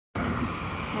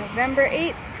November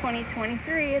 8th,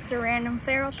 2023. It's a random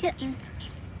feral kitten.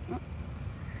 Oh,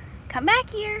 come back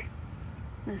here.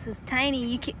 This is tiny.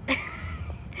 You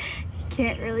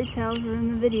can't really tell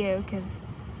from the video because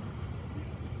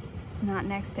not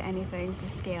next to anything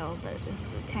for scale, but this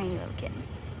is a tiny little kitten.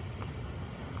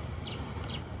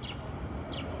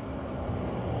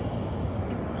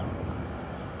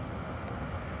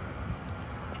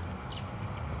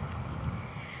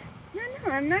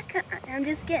 No, I'm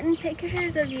just getting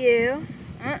pictures of you.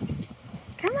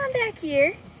 Come on back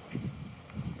here.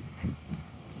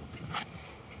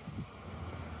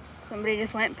 Somebody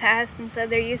just went past and said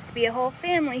there used to be a whole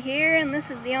family here and this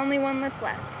is the only one that's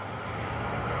left.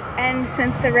 And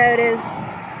since the road is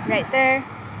right there,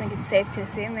 I think it's safe to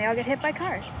assume they all get hit by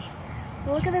cars.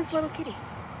 Well, look at this little kitty.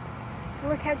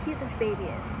 Look how cute this baby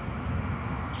is.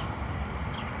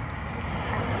 Just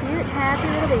a cute, happy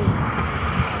little baby.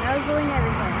 Nuzzling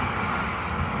everything.